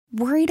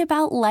Worried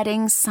about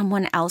letting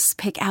someone else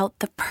pick out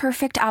the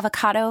perfect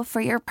avocado for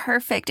your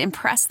perfect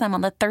impress them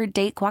on the third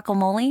date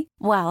guacamole?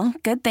 Well,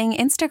 good thing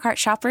Instacart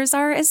shoppers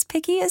are as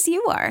picky as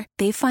you are.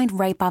 They find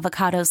ripe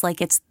avocados like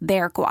it's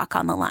their guac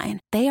on the line.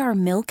 They are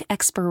milk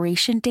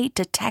expiration date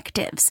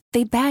detectives.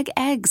 They bag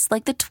eggs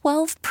like the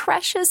 12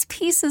 precious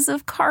pieces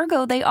of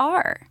cargo they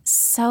are.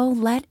 So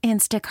let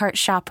Instacart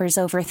shoppers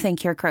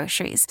overthink your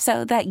groceries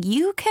so that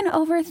you can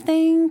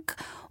overthink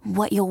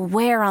what you'll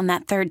wear on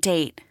that third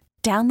date.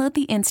 Download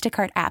the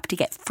Instacart app to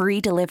get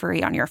free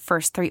delivery on your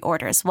first 3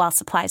 orders while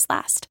supplies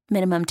last.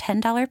 Minimum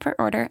 $10 per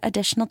order.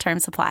 Additional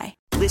terms apply.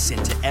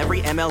 Listen to every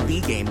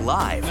MLB game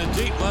live. In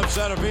the deep left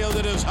center field,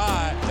 it is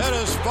high, it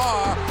is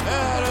far,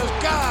 it is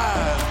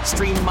God.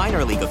 Stream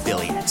minor league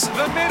affiliates.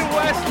 The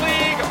Midwest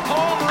League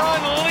home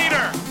run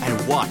leader.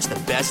 And watch the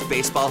best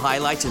baseball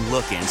highlights and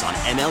look-ins on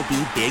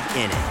MLB Big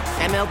Inning.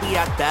 MLB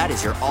At Bat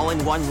is your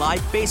all-in-one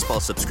live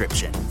baseball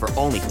subscription for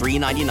only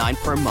 $3.99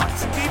 per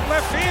month. Deep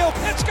left field,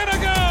 it's gonna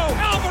go.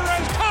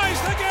 Alvarez ties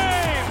the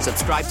game.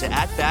 Subscribe to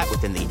At Bat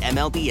within the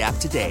MLB app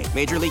today.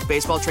 Major League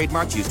Baseball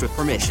trademarks used with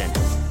permission.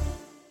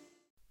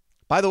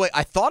 By the way,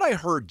 I thought I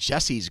heard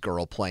Jesse's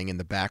Girl playing in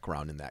the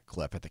background in that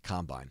clip at the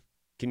Combine.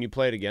 Can you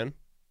play it again?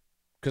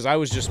 Because I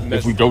was just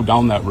If we go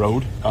down that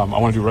road, I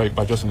want to do right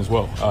by Justin as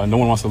well. No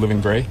one wants to live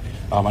in gray.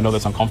 I know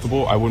that's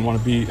uncomfortable. I wouldn't want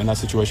to be in that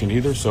situation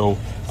either. So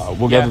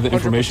we'll gather the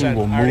information.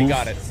 We'll move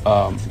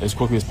as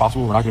quickly as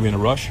possible. We're not going to be in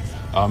a rush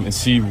and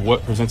see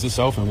what presents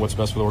itself and what's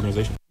best for the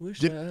organization.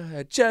 Wish I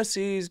had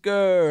Jesse's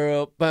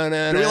Girl. Do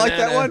you like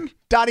that one?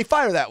 Donnie,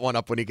 fire that one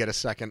up when you get a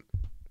second.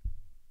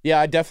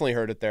 Yeah, I definitely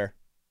heard it there.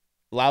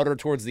 Louder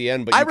towards the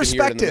end, but you can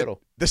hear it in the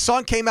middle. The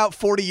song came out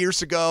 40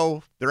 years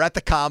ago. They're at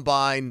the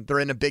Combine. They're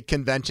in a big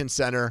convention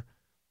center.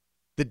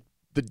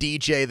 The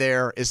DJ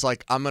there is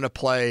like, I'm going to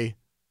play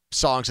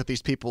songs that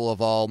these people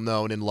have all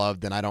known and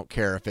loved, and I don't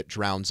care if it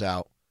drowns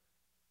out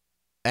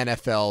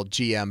NFL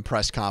GM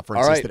press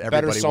conferences that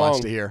everybody wants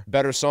to hear.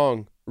 Better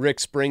song.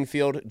 Rick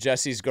Springfield,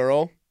 Jesse's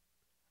Girl.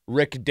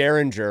 Rick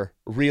Derringer,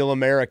 Real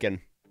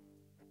American.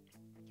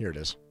 Here it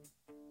is.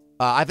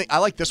 I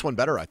like this one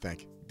better, I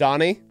think.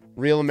 Donnie?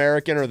 Real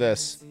American or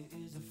this?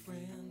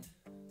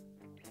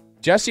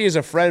 Jesse is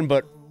a friend,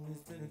 but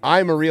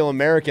I'm a real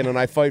American and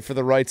I fight for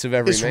the rights of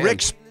every man.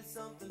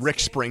 Rick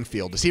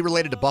Springfield. Is he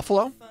related to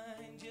Buffalo?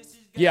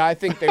 Yeah, I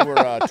think they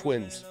were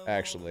twins,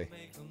 actually.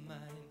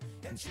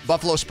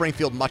 Buffalo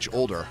Springfield much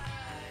older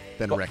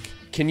than Rick.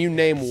 Can you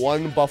name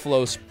one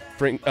Buffalo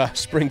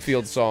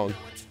Springfield song?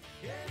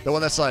 The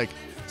one that's like,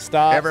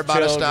 stop.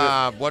 Everybody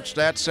stop. What's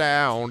that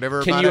sound?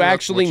 Everybody Can you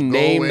actually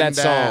name that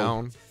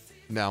song?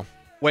 No.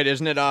 Wait,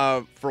 isn't it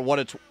for what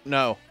it's...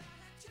 No.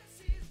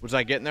 Was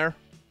I getting there?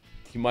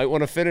 You might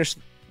want to finish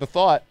the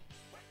thought.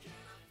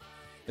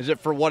 Is it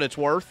For What It's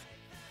Worth?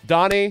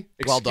 Donnie,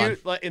 well done.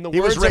 He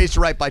was raised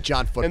right by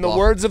John Football. In the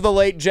words of the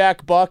late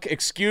Jack Buck,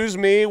 excuse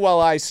me while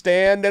I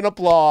stand and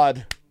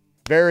applaud.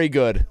 Very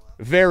good.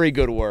 Very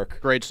good work.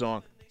 Great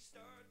song.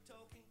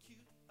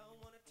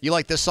 You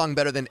like this song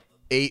better than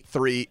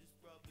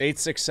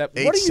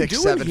 867. What are you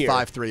doing here?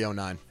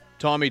 867-5309.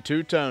 Tommy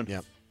Two-Tone.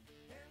 Yep.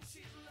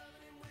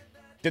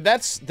 Did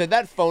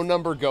that phone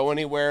number go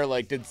anywhere?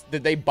 Like, did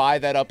they buy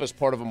that up as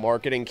part of a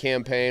marketing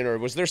campaign, or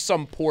was there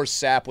some poor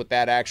sap with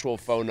that actual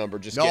phone number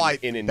just getting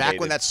inundated? Back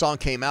when that song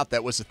came out,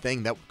 that was the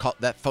thing.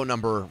 That phone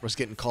number was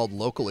getting called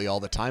locally all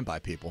the time by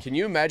people. Can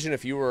you imagine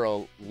if you were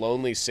a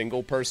lonely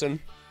single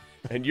person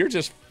and you're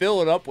just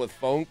filling up with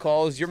phone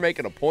calls, you're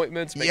making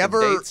appointments, making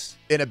dates?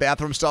 In a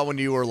bathroom stall when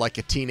you were like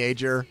a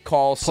teenager,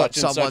 call put such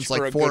and someone's such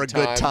like for a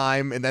good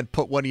time, and then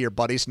put one of your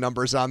buddies'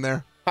 numbers on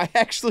there? I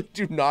actually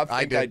do not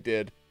think I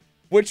did.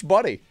 Which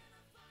buddy?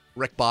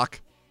 Rick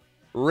Bach.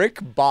 Rick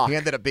Bach. He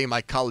ended up being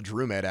my college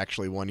roommate,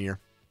 actually, one year.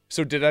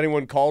 So did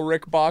anyone call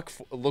Rick Bach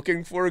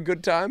looking for a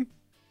good time?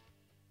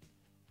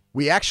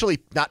 We actually,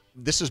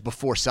 this is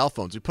before cell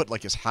phones. We put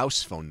like his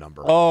house phone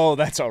number. Oh,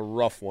 that's a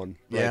rough one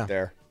right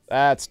there.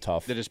 That's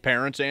tough. Did his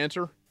parents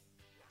answer?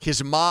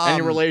 His mom.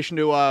 Any relation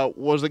to, what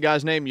was the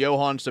guy's name?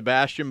 Johann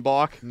Sebastian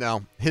Bach?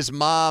 No. His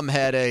mom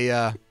had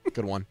a,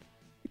 good one.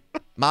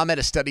 Mom had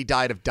a steady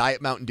diet of Diet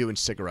Mountain Dew and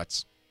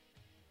cigarettes.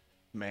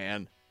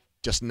 Man.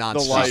 Just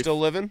nonstop. The life. Still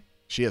living?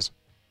 She is.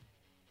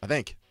 I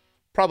think.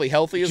 Probably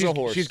healthy as a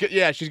horse. She's going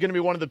to be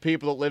one of the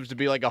people that lives to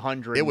be like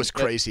 100. It was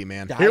crazy,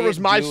 man. Here was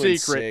my secret.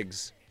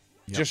 Cigs.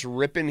 Yep. Just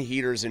ripping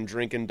heaters and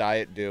drinking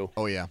Diet Dew.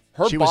 Oh, yeah.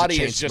 Her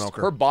body's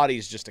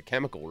just a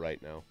chemical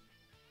right now.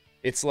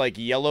 It's like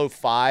yellow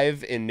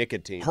 5 in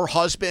nicotine. Her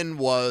husband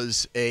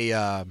was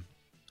a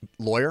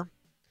lawyer.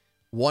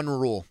 One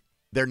rule.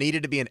 There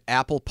needed to be an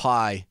apple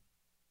pie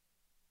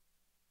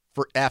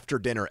for after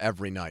dinner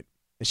every night.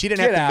 And she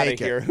didn't have to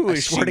make it. Who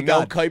is she,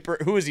 Mel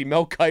Kiper? Who is he,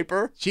 Mel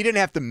Kiper? She didn't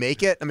have to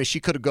make it. I mean, she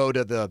could go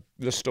to the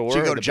store. She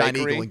could go to Giant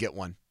Eagle and get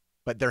one.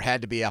 But there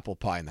had to be apple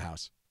pie in the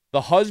house.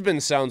 The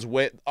husband sounds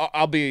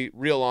I'll be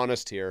real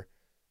honest here.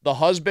 The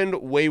husband,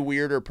 way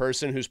weirder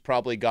person who's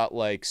probably got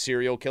like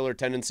serial killer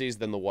tendencies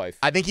than the wife.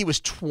 I think he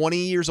was 20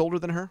 years older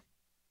than her.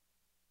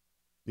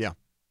 Yeah.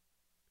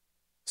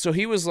 So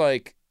he was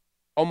like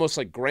almost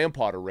like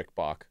grandpa to Rick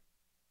Bach.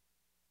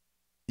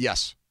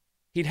 Yes.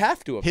 He'd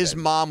have to have His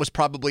been. mom was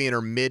probably in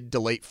her mid to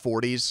late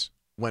 40s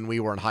when we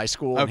were in high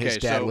school, and his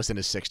dad was in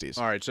his 60s.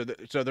 All right,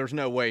 so there's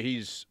no way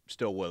he's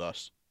still with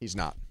us. He's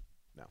not.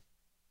 No.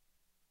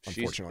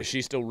 Unfortunately. Is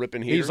she still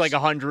ripping heaters? He's like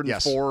 104.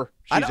 Yes.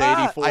 She's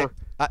 84.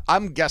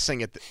 I'm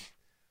guessing at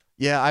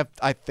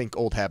I think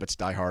old habits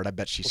die hard. I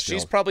bet she's still.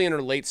 She's probably in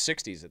her late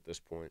 60s at this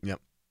point. Yep.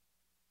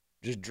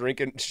 Just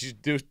drinking. She's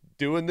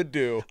doing the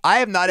do. I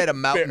have not had a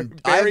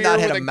Mountain. I have not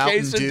had a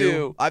Mountain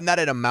Dew. I've not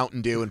had a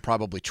Mountain Dew in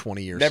probably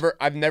 20 years.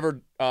 I've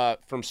never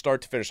from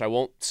start to finish. I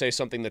won't say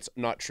something that's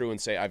not true and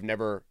say I've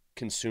never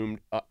consumed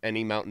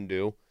any Mountain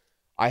Dew.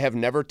 I have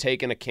never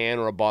taken a can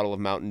or a bottle of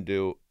Mountain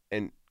Dew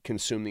and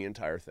consumed the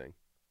entire thing.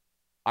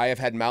 I have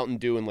had Mountain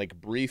Dew in like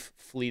brief,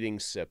 fleeting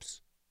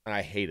sips, and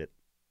I hate it.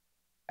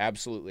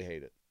 Absolutely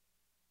hate it.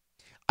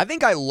 I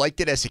think I liked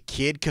it as a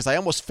kid because I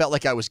almost felt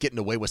like I was getting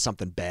away with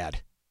something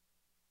bad.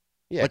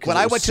 Yeah, like when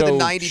I went to the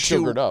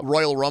 92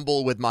 Royal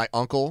Rumble with my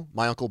Uncle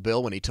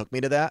Bill, when he took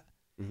me to that,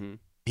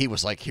 he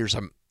was like,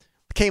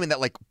 came in that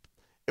like,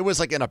 it was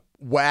like in a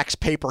wax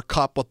paper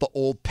cup with the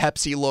old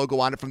Pepsi logo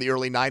on it from the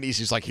early 90s.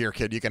 He's like, here,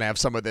 kid, you can have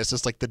some of this.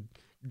 It's like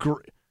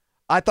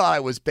I thought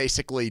I was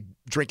basically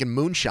drinking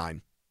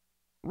moonshine.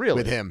 Really?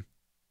 With him.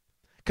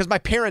 Because my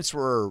parents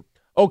were...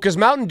 Oh, because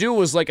Mountain Dew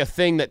was like a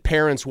thing that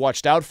parents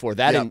watched out for.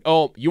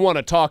 You want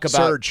to talk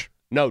about... Surge.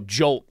 No,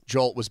 Jolt.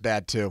 Jolt was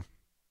bad too.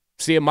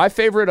 See, my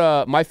favorite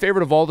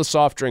of all the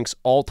soft drinks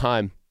all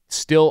time,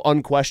 still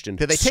unquestioned.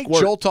 Did they take Squirt.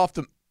 Jolt off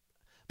the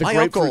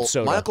grapefruit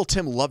soda? My Uncle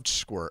Tim loved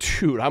Squirt.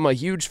 Dude, I'm a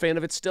huge fan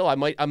of it still.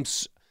 I'm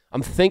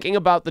thinking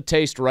about the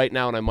taste right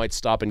now, and I might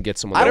stop and get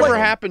some of that. Whatever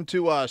happened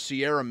to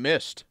Sierra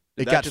Mist?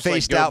 It got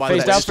phased out for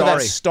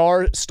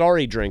that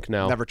starry drink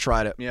now. Never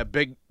tried it. Yeah,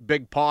 Big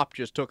Pop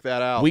just took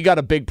that out. We got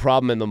a big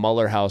problem in the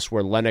Muller house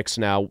where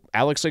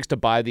Alex likes to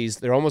buy these.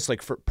 They're almost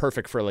like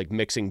perfect for like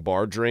mixing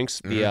bar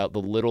drinks. The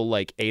little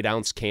like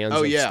 8-ounce cans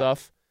of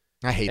stuff.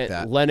 I hate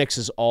that. Lennox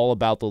is all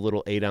about the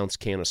little 8-ounce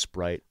can of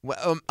Sprite.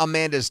 Well,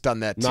 Amanda's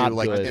done that too. Not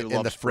like good.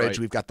 in the fridge,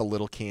 we've got the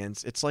little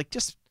cans. It's like,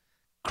 just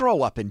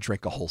grow up and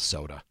drink a whole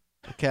soda,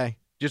 okay?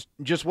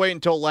 Just wait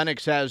until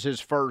Lennox has his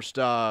first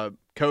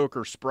Coke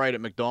or Sprite at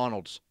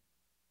McDonald's.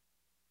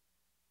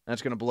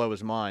 That's going to blow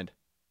his mind.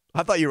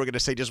 I thought you were going to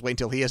say just wait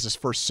until he has his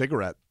first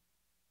cigarette.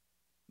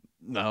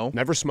 No.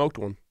 Never smoked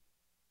one.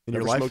 In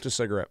Never your life? smoked a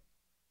cigarette.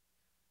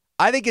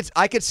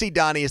 I could see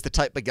Donnie as the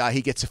type of guy,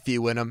 he gets a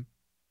few in him.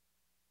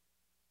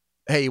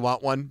 Hey, you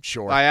want one?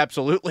 Sure. I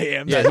absolutely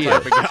am that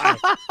type of guy.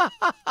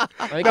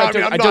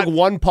 I took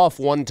one puff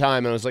one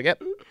time, and I was like,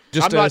 yep.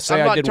 I'm not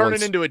turning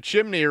once. into a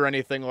chimney or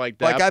anything like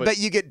that. Like, I bet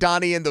you get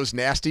Donnie in those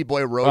nasty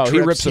boy road trips. He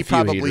rips a few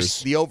probably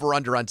heaters. The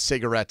over-under on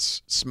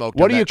cigarettes smoked.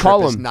 What on do you that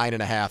call trip them? Is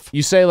 9.5.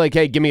 You say like,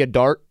 hey, give me a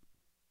dart,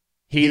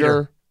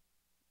 heater.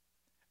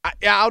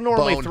 I'll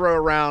normally Bone. throw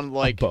around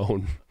like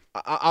bone.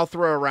 I'll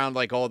throw around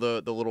like all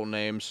the little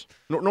names.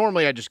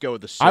 Normally, I just go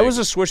with the Cigs. I was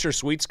a Swisher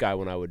Sweets guy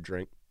when I would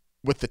drink.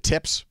 With the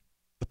tips?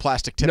 The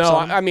plastic tips No,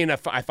 on them? I mean,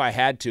 if I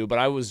had to, but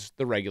I was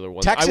the regular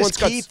one. Texas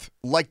Keith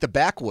liked the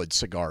backwoods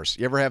cigars.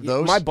 You ever have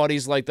those? My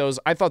buddies like those.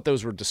 I thought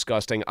those were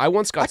disgusting. I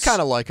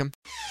kind of like them.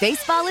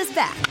 Baseball is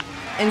back,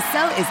 and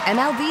so is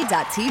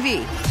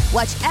MLB.tv.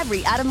 Watch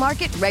every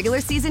out-of-market regular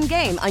season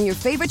game on your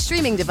favorite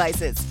streaming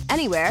devices,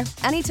 anywhere,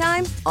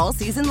 anytime, all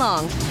season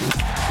long.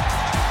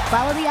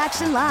 Follow the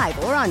action live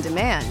or on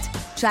demand.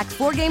 Track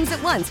 4 games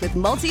at once with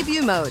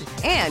multi-view mode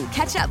and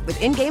catch up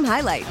with in-game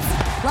highlights.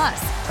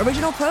 Plus,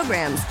 original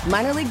programs,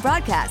 minor league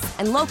broadcasts,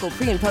 and local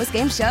pre- and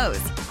post-game shows.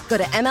 Go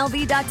to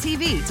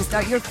MLB.tv to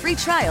start your free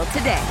trial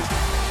today.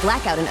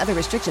 Blackout and other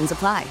restrictions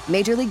apply.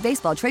 Major League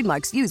Baseball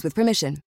trademarks used with permission.